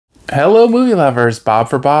Hello movie lovers, Bob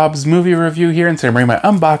for Bob's Movie Review here, and today I'm bringing my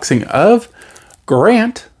unboxing of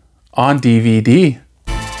Grant on DVD.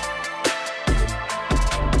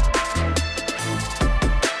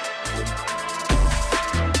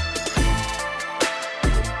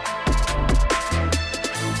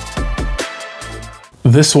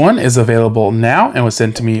 This one is available now and was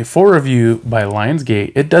sent to me for review by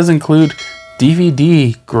Lionsgate. It does include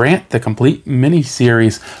DVD Grant, the complete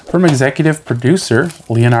miniseries from executive producer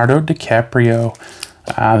Leonardo DiCaprio.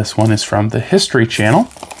 This one is from the History Channel.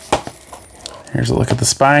 Here's a look at the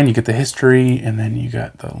spine. You get the history, and then you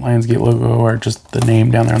got the Lionsgate logo, or just the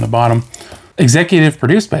name down there on the bottom. Executive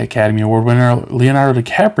produced by Academy Award winner Leonardo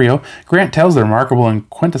DiCaprio, Grant tells the remarkable and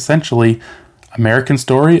quintessentially American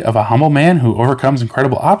story of a humble man who overcomes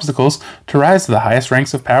incredible obstacles to rise to the highest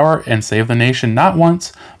ranks of power and save the nation not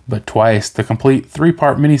once, but twice. The complete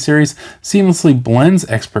three-part miniseries seamlessly blends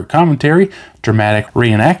expert commentary, dramatic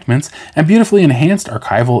reenactments, and beautifully enhanced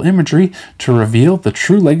archival imagery to reveal the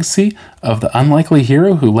true legacy of the unlikely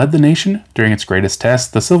hero who led the nation during its greatest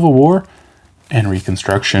test, the Civil War and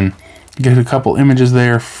Reconstruction. You get a couple images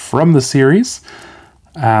there from the series.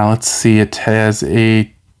 Let's see, it has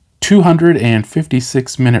a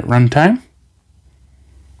 256-minute runtime.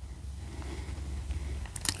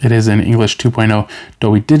 It is in English 2.0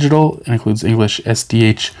 Dolby Digital and includes English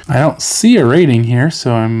SDH. I don't see a rating here,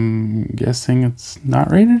 so I'm guessing it's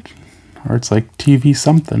not rated, or it's like TV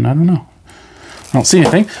something. I don't know. I don't see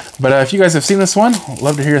anything. But if you guys have seen this one, I'd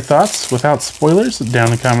love to hear your thoughts without spoilers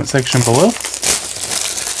down in the comment section below.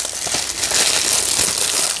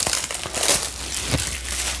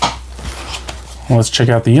 Let's check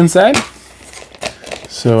out the inside.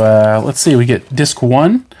 So let's see, we get disc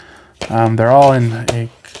 1. They're all in a,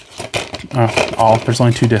 there's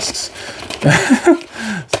only 2 discs.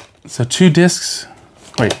 So 2 discs,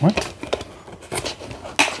 wait, what?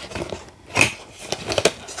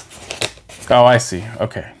 Oh, I see,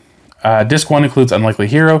 okay. Disc 1 includes Unlikely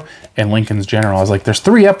Hero and Lincoln's General. I was like, there's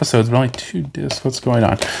 3 episodes, but only 2 discs, what's going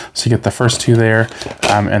on? So you get the first 2 there,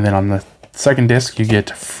 and then on the second disc, you get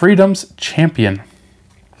Freedom's Champion.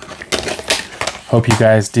 Hope you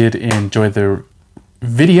guys did enjoy the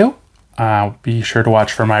video. Be sure to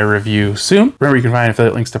watch for my review soon. Remember, you can find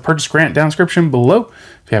affiliate links to purchase Grant down in the description below.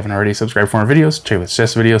 If you haven't already, subscribe for more videos, check out the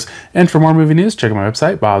suggested videos, and for more movie news, check out my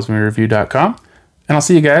website, BobsMovieReview.com. And I'll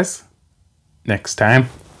see you guys next time.